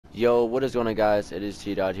Yo, what is going on, guys? It is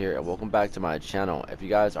cydhd here, and welcome back to my channel. If you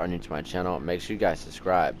guys are new to my channel, make sure you guys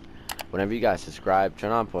subscribe. Whenever you guys subscribe,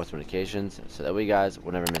 turn on post notifications so that way you guys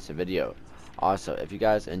will never miss a video. Also, if you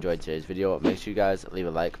guys enjoyed today's video, make sure you guys leave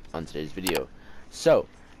a like on today's video. So,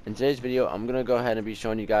 in today's video, I'm gonna go ahead and be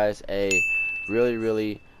showing you guys a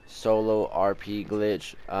really solo RP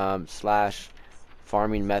glitch slash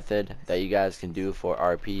farming method that you guys can do for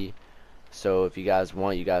RP. So if you guys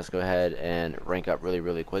want, you guys go ahead and rank up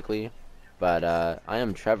really quickly. But I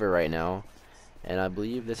am Trevor right now, and I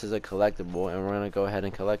believe this is a collectible, and we're gonna go ahead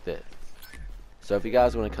and collect it. So if you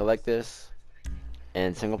guys want to collect this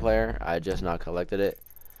in single player, I just not collected it.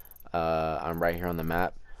 I'm right here on the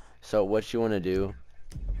map. So what you want to do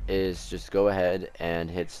is just go ahead and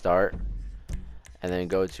hit start, and then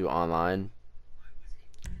go to online,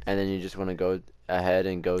 and then you just want to go ahead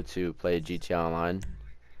and go to play GTA Online.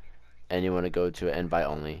 And you want to go to invite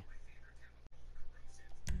only.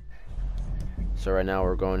 So right now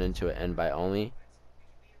we're going into an invite only,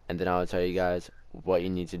 and then I'll tell you guys what you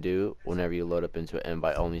need to do whenever you load up into an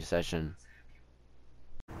invite only session.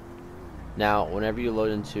 Now whenever you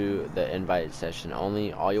load into the invite session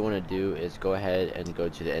only, all you want to do is go ahead and go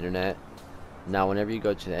to the internet. Now whenever you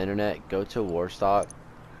go to the internet, go to Warstock.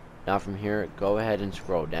 Now from here, go ahead and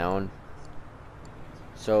scroll down.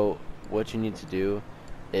 So what you need to do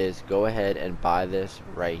is go ahead and buy this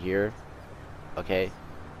right here. Okay,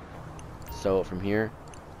 so from here,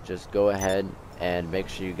 just go ahead and make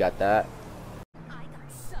sure you got that.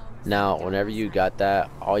 Now whenever you got that,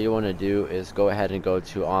 all you want to do is go ahead and go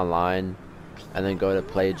to online, and then go to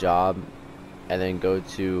play job, and then go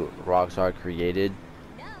to ROCKSTAR created.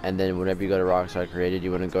 And then whenever you go to ROCKSTAR created,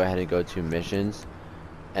 you want to go ahead and go to missions,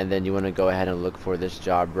 and then you want to go ahead and look for this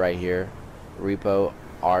job right here, repo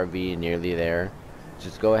RV, nearly there.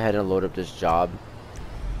 Just go ahead and load up this job.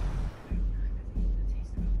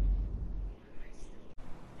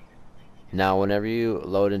 Now whenever you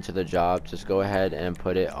load into the job, just go ahead and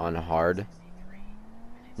put it on hard.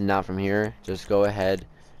 Now from here, just go ahead,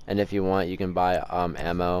 and if you want, you can buy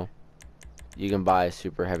ammo. You can buy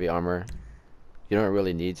super heavy armor. You don't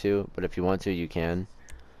really need to, but if you want to, you can.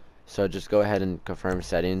 So just go ahead and confirm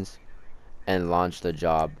settings and launch the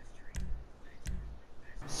job.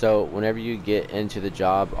 So whenever you get into the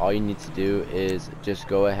job, all you need to do is just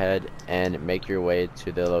go ahead and make your way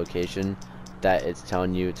to the location that it's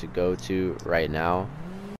telling you to go to right now.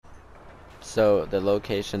 So the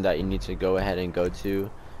location that you need to go ahead and go to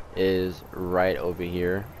is right over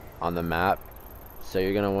here on the map. So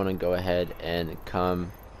you're gonna want to go ahead and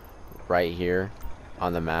come right here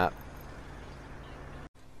on the map.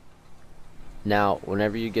 Now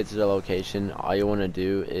whenever you get to the location, all you want to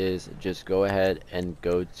do is just go ahead and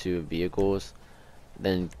go to vehicles.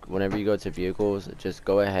 Then whenever you go to vehicles, just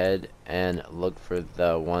go ahead and look for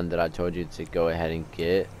the one that I told you to go ahead and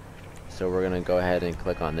get. So we're gonna go ahead and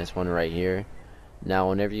click on this one right here. Now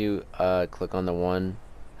whenever you click on the one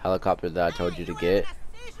helicopter that I told you to get,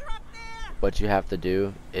 what you have to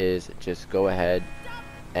do is just go ahead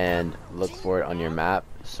and look for it on your map.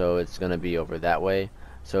 So it's gonna be over that way.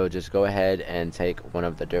 So just go ahead and take one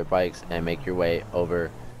of the dirt bikes and make your way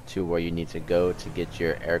over to where you need to go to get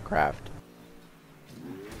your aircraft.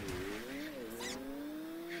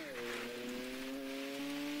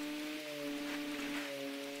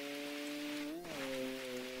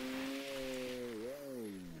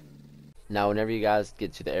 Now whenever you guys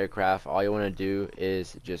get to the aircraft, all you want to do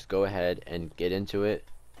is just go ahead and get into it.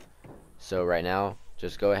 So right now,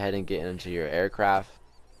 just go ahead and get into your aircraft.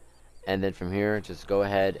 And then from here, just go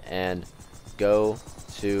ahead and go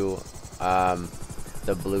to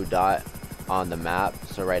the blue dot on the map.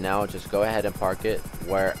 So right now, just go ahead and park it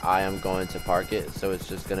where I am going to park it. So it's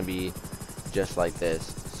just going to be just like this.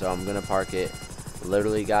 So I'm going to park it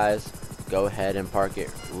literally, guys. Go ahead and park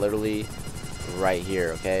it literally right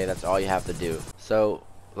here. Okay, that's all you have to do. So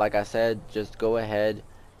like I said, just go ahead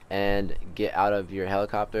and get out of your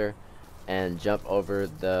helicopter and jump over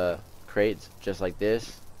the crates just like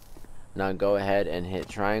this. Now go ahead and hit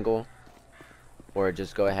triangle, or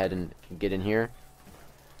just go ahead and get in here.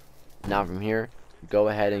 Now from here, go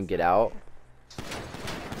ahead and get out,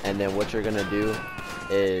 and then what you're gonna do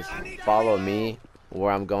is follow me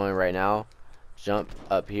where I'm going right now. Jump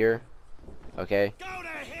up here. Okay,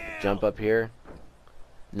 jump up here.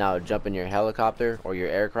 Now jump in your helicopter or your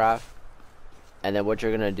aircraft, and then what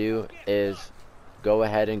you're gonna do is go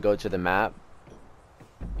ahead and go to the map.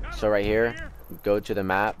 So right here, go to the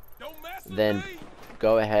map. Then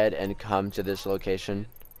go ahead and come to this location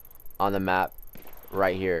on the map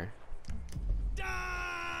right here.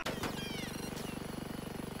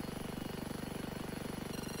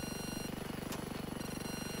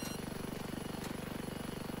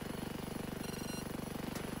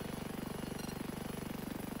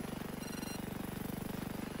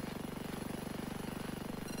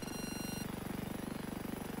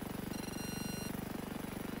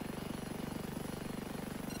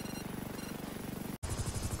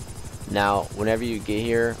 Now, whenever you get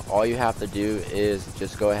here, all you have to do is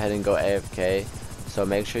just go ahead and go AFK. So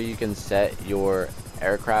make sure you can set your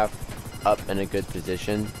aircraft up in a good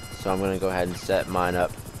position. So I'm going to go ahead and set mine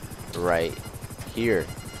up right here.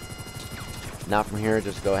 Now from here,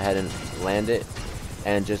 just go ahead and land it,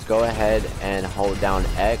 and just go ahead and hold down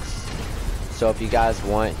X. So if you guys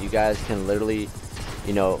want, you guys can literally,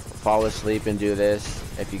 you know, fall asleep and do this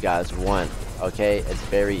if you guys want. Okay, it's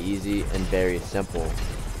very easy and very simple.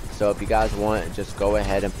 So if you guys want, just go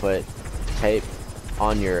ahead and put tape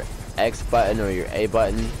on your X button or your A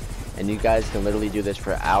button, and you guys can literally do this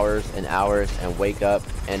for hours and hours and wake up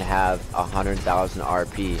and have 100,000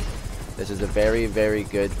 RP. This is a very, very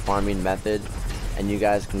good farming method, and you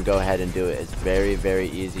guys can go ahead and do it. It's very, very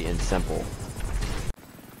easy and simple.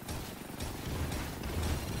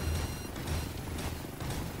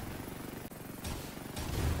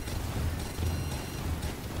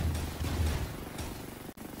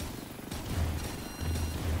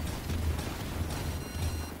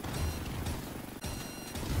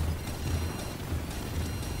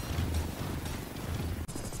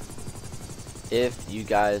 If you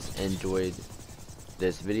guys enjoyed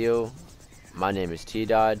this video, my name is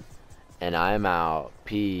TDOD, and I am out.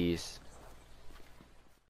 Peace.